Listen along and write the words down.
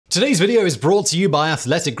Today's video is brought to you by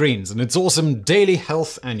Athletic Greens and its awesome daily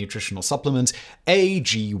health and nutritional supplement,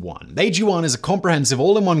 AG1. AG1 is a comprehensive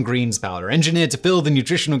all-in-one greens powder engineered to fill the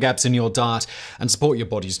nutritional gaps in your diet and support your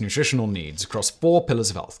body's nutritional needs across 4 pillars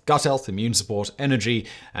of health: gut health, immune support, energy,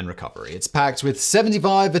 and recovery. It's packed with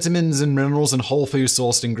 75 vitamins and minerals and whole food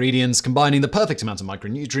sourced ingredients, combining the perfect amount of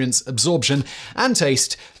micronutrients, absorption, and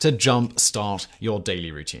taste to jumpstart your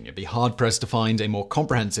daily routine. You'd be hard-pressed to find a more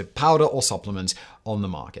comprehensive powder or supplement on the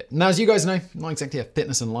market. Now, as you guys know, I'm not exactly a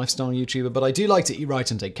fitness and lifestyle YouTuber, but I do like to eat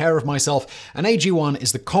right and take care of myself, and AG1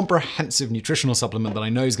 is the comprehensive nutritional supplement that I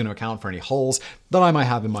know is going to account for any holes that I might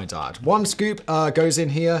have in my diet. 1 scoop goes in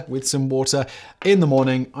here with some water in the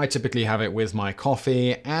morning. I typically have it with my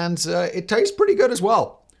coffee, and it tastes pretty good as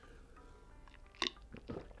well.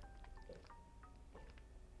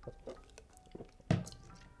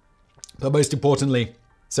 But most importantly,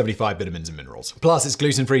 75 vitamins and minerals. Plus, it's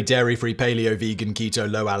gluten-free, dairy-free, paleo, vegan, keto,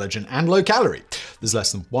 low allergen, and low calorie. There's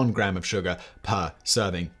less than 1 gram of sugar per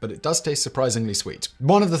serving, but it does taste surprisingly sweet.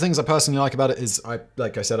 One of the things I personally like about it is,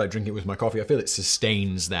 like I said, I drink it with my coffee. I feel it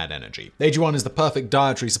sustains that energy. AG1 is the perfect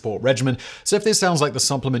dietary support regimen, so if this sounds like the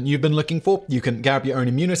supplement you've been looking for, you can grab your own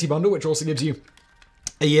immunity bundle, which also gives you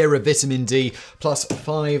a year of vitamin D, plus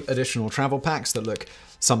 5 additional travel packs that look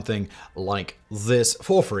something like this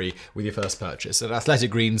for free with your first purchase at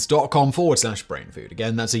athleticgreens.com/brainfood.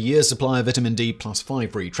 Again, that's a year's supply of vitamin D plus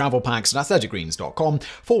 5 free travel packs at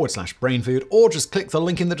athleticgreens.com/brainfood, or just click the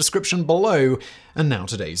link in the description below. And now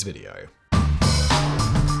today's video.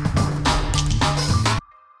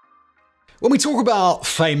 When we talk about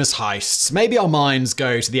famous heists, maybe our minds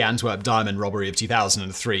go to the Antwerp diamond robbery of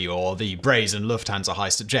 2003 or the brazen Lufthansa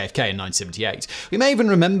heist at JFK in 1978. We may even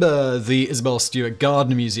remember the Isabel Stewart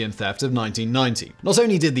Gardner Museum theft of 1990. Not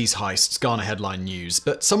only did these heists garner headline news,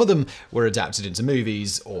 but some of them were adapted into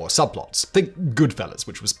movies or subplots. Think Goodfellas,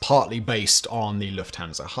 which was partly based on the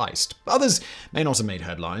Lufthansa heist. Others may not have made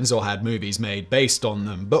headlines or had movies made based on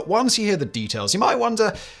them, but once you hear the details, you might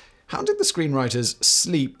wonder, how did the screenwriters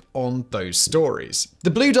sleep on those stories? The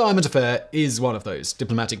Blue Diamond Affair is one of those.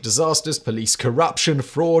 Diplomatic disasters, police corruption,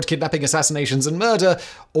 fraud, kidnapping, assassinations, and murder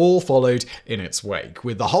all followed in its wake,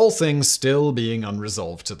 with the whole thing still being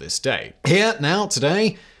unresolved to this day. Here, now,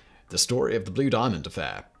 today, the story of the Blue Diamond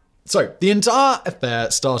Affair. So, the entire affair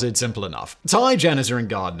started simple enough. Thai janitor and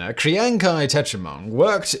gardener Kriyankai Techamong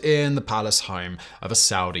worked in the palace home of a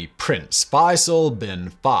Saudi prince, Faisal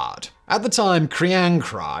bin Fahd. At the time,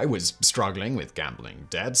 Kriyankai was struggling with gambling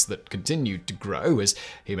debts that continued to grow as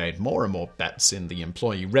he made more and more bets in the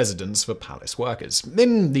employee residence for palace workers.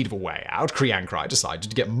 In need of a way out, Kriyankai decided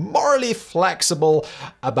to get morally flexible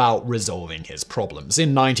about resolving his problems.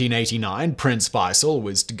 In 1989, Prince Faisal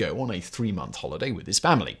was to go on a 3-month holiday with his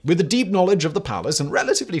family. With a deep knowledge of the palace and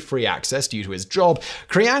relatively free access due to his job,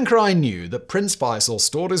 Kriyankai knew that Prince Faisal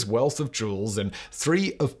stored his wealth of jewels in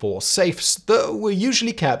 3 of 4 safes that were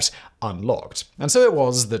usually kept unlocked. And so it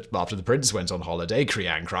was that after the prince went on holiday,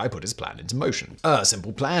 Kriyankai put his plan into motion. A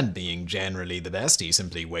simple plan being generally the best, he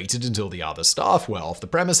simply waited until the other staff were off the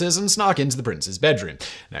premises and snuck into the prince's bedroom.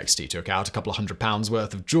 Next, he took out a couple of £100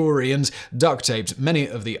 worth of jewelry and duct taped many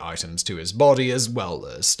of the items to his body, as well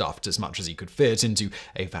as stuffed as much as he could fit into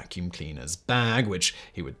a vacuum cleaner's bag, which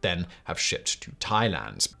he would then have shipped to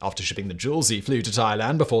Thailand. After shipping the jewels, he flew to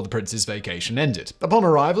Thailand before the prince's vacation ended. Upon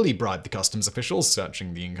arrival, he bribed the customs officials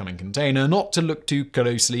searching the incoming container not to look too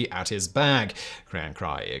closely at his bag.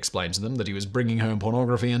 Kriyankai explained to them that he was bringing home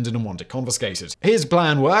pornography and didn't want it confiscated. His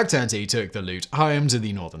plan worked, and he took the loot home to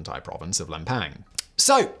the northern Thai province of Lampang.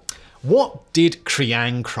 So, what did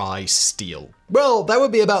Kriyankai steal? Well, that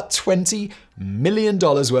would be about $20 million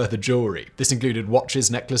worth of jewelry. This included watches,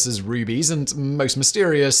 necklaces, rubies, and most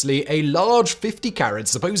mysteriously, a large 50-carat,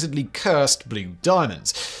 supposedly cursed blue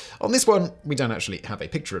diamonds. On this one, we don't actually have a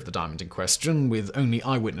picture of the diamond in question, with only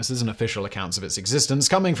eyewitnesses and official accounts of its existence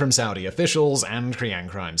coming from Saudi officials and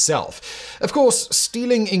Kriyankai himself. Of course,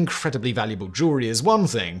 stealing incredibly valuable jewelry is one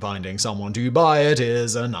thing, finding someone to buy it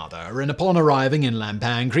is another, and upon arriving in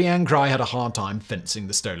Lampang, Kriyankai had a hard time fencing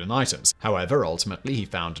the stolen items. However, ultimately he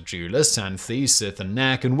found a jeweler, Santhi Sith and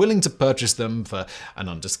Nek, and willing to purchase them for an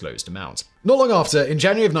undisclosed amount. Not long after, in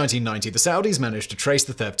January of 1990, the Saudis managed to trace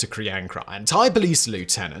the theft to Kriyankai, and Thai police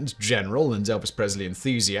lieutenant, general, and Elvis Presley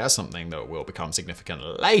enthusiast, something that will become significant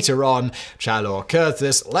later on, Chalor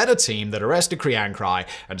Curtis, led a team that arrested Kriyankai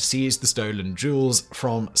and seized the stolen jewels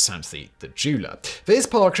from Santhi, the jeweler. For his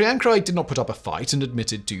part, Kriyankai did not put up a fight and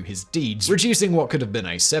admitted to his deeds, reducing what could have been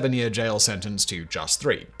a 7-year jail sentence to just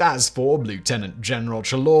 3. As for Lieutenant General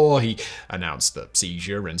Chalor, he announced the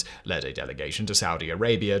seizure and led a delegation to Saudi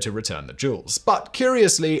Arabia to return the jewels. jewels. But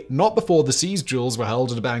curiously, not before the seized jewels were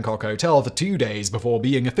held at a Bangkok hotel for 2 days before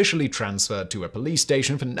being officially transferred to a police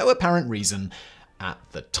station for no apparent reason at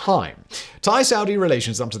the time. Thai-Saudi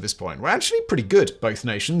relations up to this point were actually pretty good. Both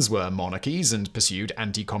nations were monarchies and pursued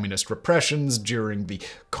anti-communist repressions during the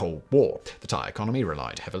Cold War. The Thai economy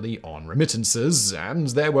relied heavily on remittances, and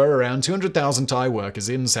there were around 200,000 Thai workers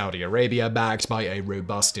in Saudi Arabia, backed by a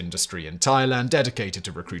robust industry in Thailand dedicated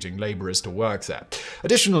to recruiting laborers to work there.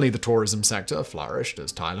 Additionally, the tourism sector flourished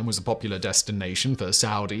as Thailand was a popular destination for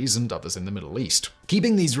Saudis and others in the Middle East.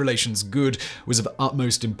 Keeping these relations good was of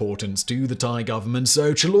utmost importance to the Thai government,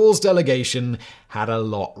 so Chalor's delegation had a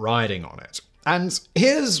lot riding on it. And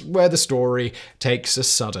here's where the story takes a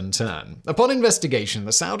sudden turn. Upon investigation,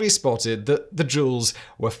 the Saudis spotted that the jewels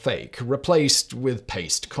were fake, replaced with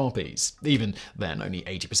paste copies. Even then, only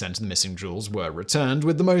 80% of the missing jewels were returned,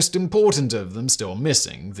 with the most important of them still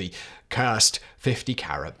missing, the cursed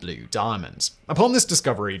 50-carat blue diamonds. Upon this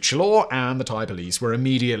discovery, Chalor and the Thai police were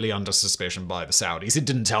immediately under suspicion by the Saudis. It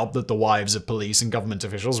didn't help that the wives of police and government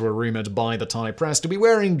officials were rumored by the Thai press to be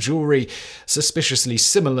wearing jewelry suspiciously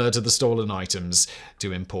similar to the stolen items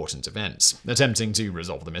to important events. Attempting to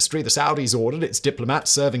resolve the mystery, the Saudis ordered its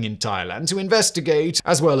diplomats serving in Thailand to investigate,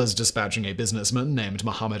 as well as dispatching a businessman named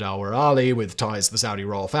Muhammad al-Warali with ties to the Saudi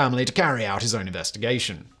royal family to carry out his own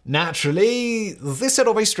investigation. Naturally, this set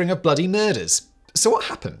off a string of bloody murders. So what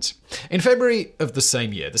happened? In February of the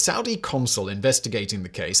same year, the Saudi consul investigating the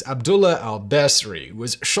case, Abdullah al-Basri,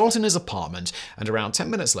 was shot in his apartment, and around 10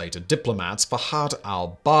 minutes later, diplomats Fahad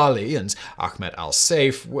al-Bali and Ahmed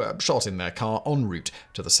al-Saif were shot in their car en route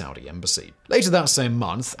to the Saudi embassy. Later that same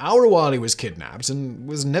month, al-Rawali was kidnapped and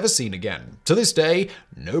was never seen again. To this day,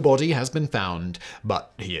 no body has been found,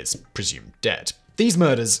 but he is presumed dead. These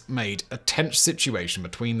murders made a tense situation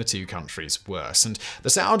between the two countries worse, and the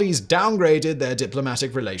Saudis downgraded their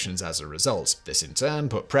diplomatic relations as a result. This in turn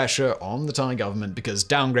put pressure on the Thai government because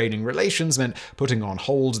downgrading relations meant putting on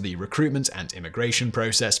hold the recruitment and immigration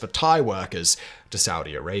process for Thai workers to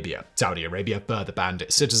Saudi Arabia. Saudi Arabia further banned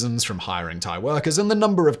its citizens from hiring Thai workers, and the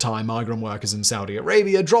number of Thai migrant workers in Saudi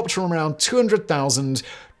Arabia dropped from around 200,000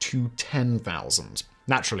 to 10,000.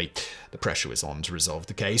 Naturally, the pressure was on to resolve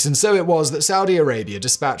the case, and so it was that Saudi Arabia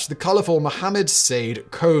dispatched the colourful Mohammed Said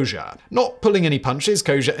Khoja. Not pulling any punches,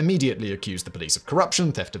 Khoja immediately accused the police of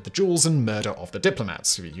corruption, theft of the jewels, and murder of the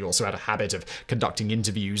diplomats. He also had a habit of conducting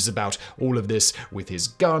interviews about all of this with his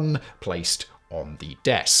gun placed on the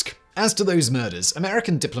desk. As to those murders,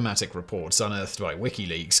 American diplomatic reports unearthed by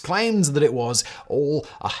WikiLeaks claimed that it was all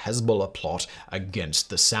a Hezbollah plot against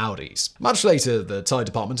the Saudis. Much later, the Thai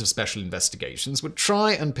Department of Special Investigations would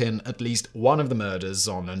try and pin at least one of the murders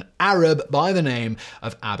on an Arab by the name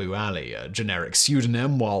of Abu Ali, a generic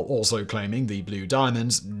pseudonym, while also claiming the blue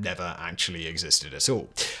diamonds never actually existed at all.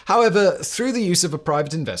 However, through the use of a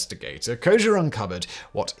private investigator, Khoja uncovered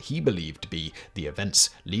what he believed to be the events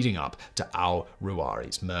leading up to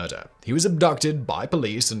al-Rawali's murder. He was abducted by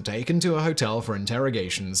police and taken to a hotel for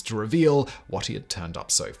interrogations to reveal what he had turned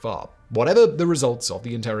up so far. Whatever the results of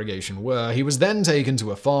the interrogation were, he was then taken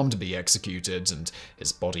to a farm to be executed, and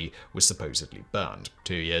his body was supposedly burned.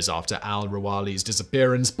 2 years after al-Rawali's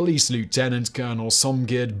disappearance, Police Lieutenant Colonel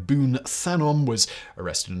Somkid Boon Thanom was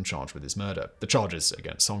arrested and charged with his murder. The charges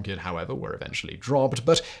against Somkid, however, were eventually dropped,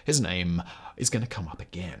 but his name is going to come up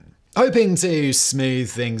again. Hoping to smooth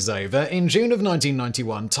things over, in June of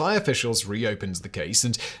 1991, Thai officials reopened the case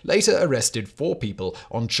and later arrested 4 people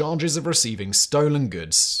on charges of receiving stolen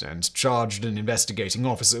goods and charged an investigating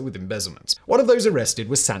officer with embezzlement. One of those arrested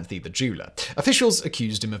was Santhi the jeweler. Officials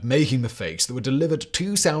accused him of making the fakes that were delivered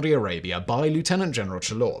to Saudi Arabia by Lieutenant General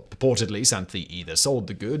Chalor. Purportedly, Santhi either sold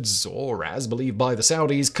the goods or, as believed by the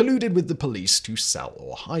Saudis, colluded with the police to sell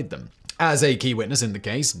or hide them. As a key witness in the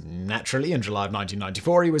case, naturally, in July of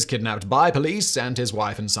 1994, he was kidnapped by police, and his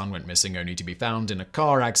wife and son went missing, only to be found in a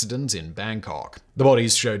car accident in Bangkok. The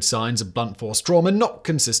bodies showed signs of blunt force trauma not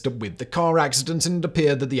consistent with the car accident, and it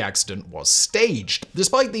appeared that the accident was staged.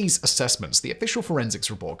 Despite these assessments, the official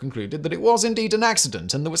forensics report concluded that it was indeed an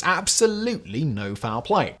accident, and there was absolutely no foul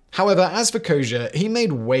play. However, as for Khoja, he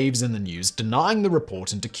made waves in the news, denying the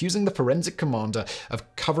report and accusing the forensic commander of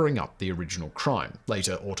covering up the original crime.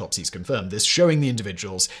 Later, autopsies confirmed this, showing the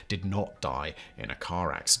individuals did not die in a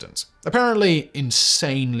car accident. Apparently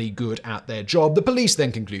insanely good at their job, the police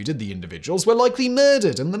then concluded the individuals were likely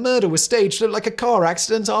murdered, and the murder was staged like a car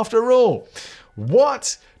accident after all.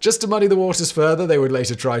 What? Just to muddy the waters further, they would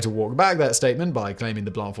later try to walk back that statement by claiming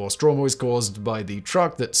the blunt force trauma was caused by the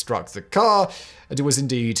truck that struck the car, and it was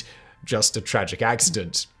indeed just a tragic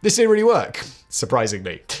accident. This didn't really work,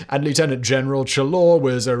 surprisingly, and Lieutenant General Chalor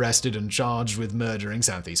was arrested and charged with murdering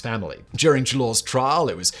Southey's family. During Chalor's trial,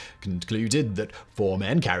 it was concluded that 4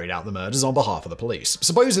 men carried out the murders on behalf of the police.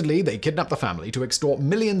 Supposedly, they kidnapped the family to extort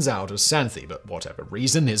millions out of Southey, but for whatever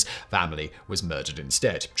reason, his family was murdered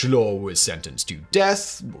instead. Chalor was sentenced to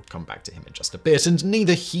death, we'll come back to him in just a bit, and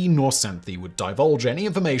neither he nor Southey would divulge any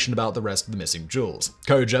information about the rest of the missing jewels.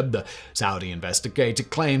 Kojab, the Saudi investigator,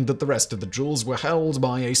 claimed that the rest of the jewels were held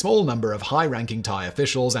by a small number of high-ranking Thai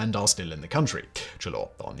officials and are still in the country. Chalor,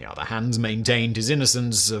 on the other hand, maintained his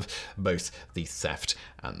innocence of both the theft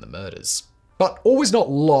and the murders. But all was not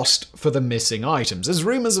lost for the missing items, as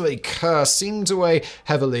rumors of a curse seemed to weigh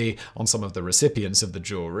heavily on some of the recipients of the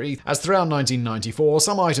jewelry, as throughout 1994,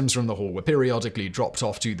 some items from the haul were periodically dropped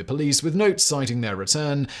off to the police with notes citing their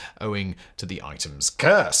return owing to the item's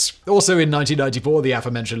curse. Also in 1994, the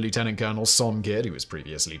aforementioned Lieutenant Colonel Somgid, who was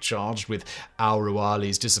previously charged with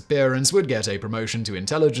Al-Rawali's disappearance, would get a promotion to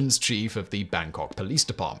Intelligence Chief of the Bangkok Police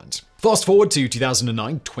Department. Fast forward to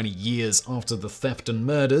 2009, 20 years after the theft and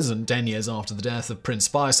murders and 10 years after the death of Prince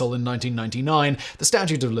Faisal in 1999, the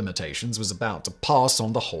statute of limitations was about to pass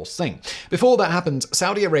on the whole thing. Before that happened,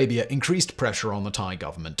 Saudi Arabia increased pressure on the Thai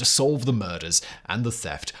government to solve the murders and the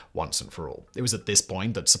theft once and for all. It was at this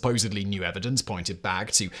point that supposedly new evidence pointed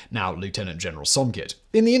back to now Lieutenant General Somgid.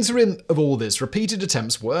 In the interim of all this, repeated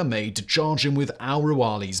attempts were made to charge him with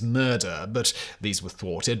Al-Rawali's murder, but these were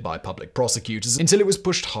thwarted by public prosecutors until it was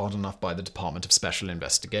pushed hard enough by the Department of Special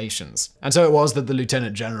Investigations. And so it was that the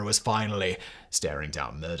Lieutenant General was finally staring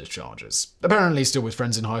down murder charges. Apparently still with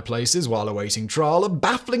friends in high places while awaiting trial, a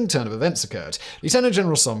baffling turn of events occurred. Lieutenant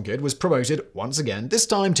General Somgid was promoted once again, this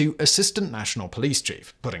time to Assistant National Police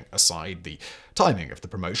Chief. Putting aside the timing of the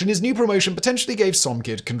promotion, his new promotion potentially gave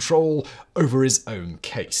Somgid control over his own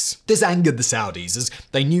case. This angered the Saudis, as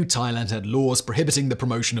they knew Thailand had laws prohibiting the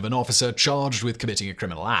promotion of an officer charged with committing a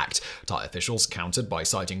criminal act. Thai officials countered by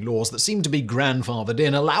citing laws that seemed to be grandfathered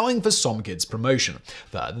in, allowing for Somgid's promotion.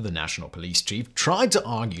 Further, the National Police Chief tried to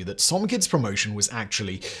argue that Somgid's promotion was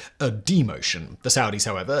actually a demotion. The Saudis,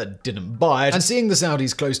 however, didn't buy it, and seeing the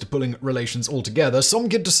Saudis close to pulling relations altogether,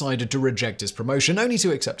 Somgid decided to reject his promotion, only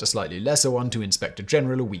to accept a slightly lesser one to Inspector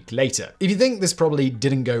General a week later. If you think this probably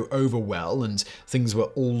didn't go over well and things were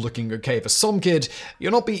all looking okay for Somgid,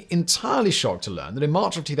 you'll not be entirely shocked to learn that in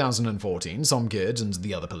March of 2014, Somgid and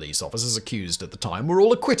the other police officers accused at the time were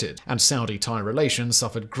all acquitted, and Saudi-Thai relations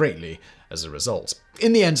suffered greatly as a result.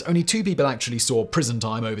 In the end, only 2 people actually saw prison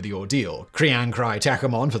time over the ordeal: Kriang Krai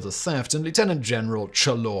Takamon for the theft and Lieutenant General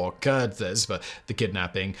Chalor Kurthes for the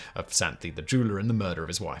kidnapping of Santhi the jeweler and the murder of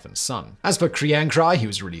his wife and son. As for Kriang Krai, he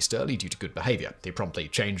was released early due to good behavior. He promptly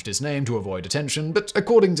changed his name to avoid attention, but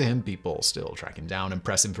according to him, people still track him down and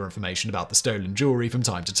press him for information about the stolen jewelry from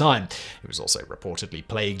time to time. He was also reportedly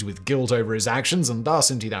plagued with guilt over his actions and thus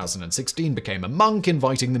in 2016 became a monk,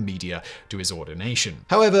 inviting the media to his ordination.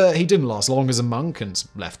 However, he didn't last long as a monk and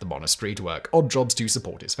left the monastery to work odd jobs to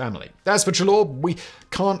support his family. As for Chalor, we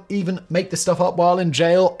can't even make this stuff up while in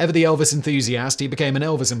jail. Ever the Elvis enthusiast, he became an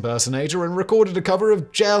Elvis impersonator and recorded a cover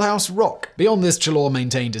of Jailhouse Rock. Beyond this, Chalor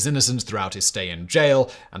maintained his innocence throughout his stay in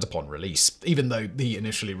jail and upon release. Even though he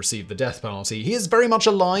initially received the death penalty, he is very much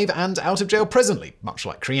alive and out of jail presently. Much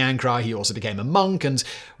like Kriang Krai, he also became a monk and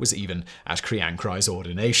was even at Kriang Krai's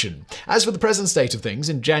ordination. As for the present state of things,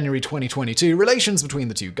 in January 2022, relations between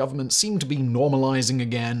the two governments seem to be normalizing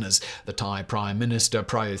again, as the Thai Prime Minister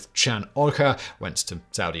Prayuth Chan-o-cha went to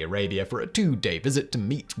Saudi Arabia for a 2-day visit to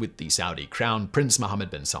meet with the Saudi Crown Prince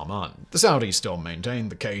Mohammed bin Salman. The Saudis still maintain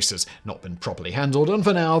the case has not been properly handled, and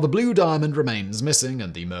for now the Blue Diamond remains missing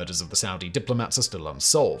and the murders of the Saudi diplomats are still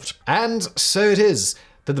unsolved. And so it is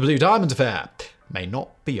that the Blue Diamond affair may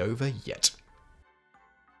not be over yet.